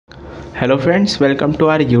Hello friends, welcome to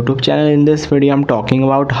our YouTube channel. In this video I'm talking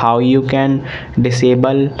about how you can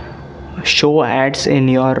disable show ads in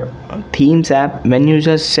your themes app. When you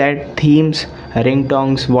just set themes,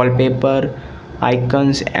 ringtones, wallpaper,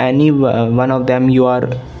 icons, any one of them you are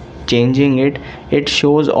changing it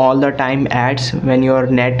shows all the time ads when your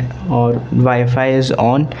net or Wi-Fi is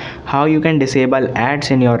on. How you can disable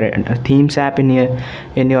ads in your themes app in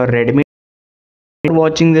your Redmi.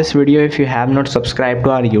 Watching this video, if you have not subscribed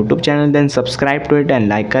to our YouTube channel, then subscribe to it and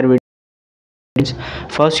like our videos.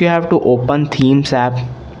 First you have to open themes app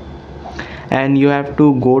and you have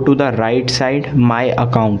to go to the right side, my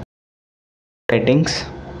account settings.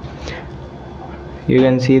 You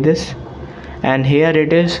can see this, and here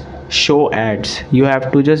it is show ads. You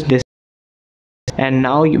have to just and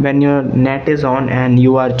now when your net is on and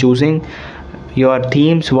you are choosing your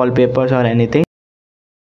themes, wallpapers or anything,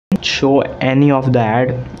 show any of the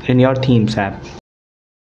ad in your themes app.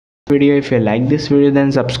 Video. If you like this video,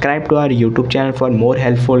 then subscribe to our YouTube channel for more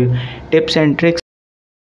helpful tips and tricks.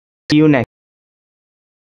 See you next.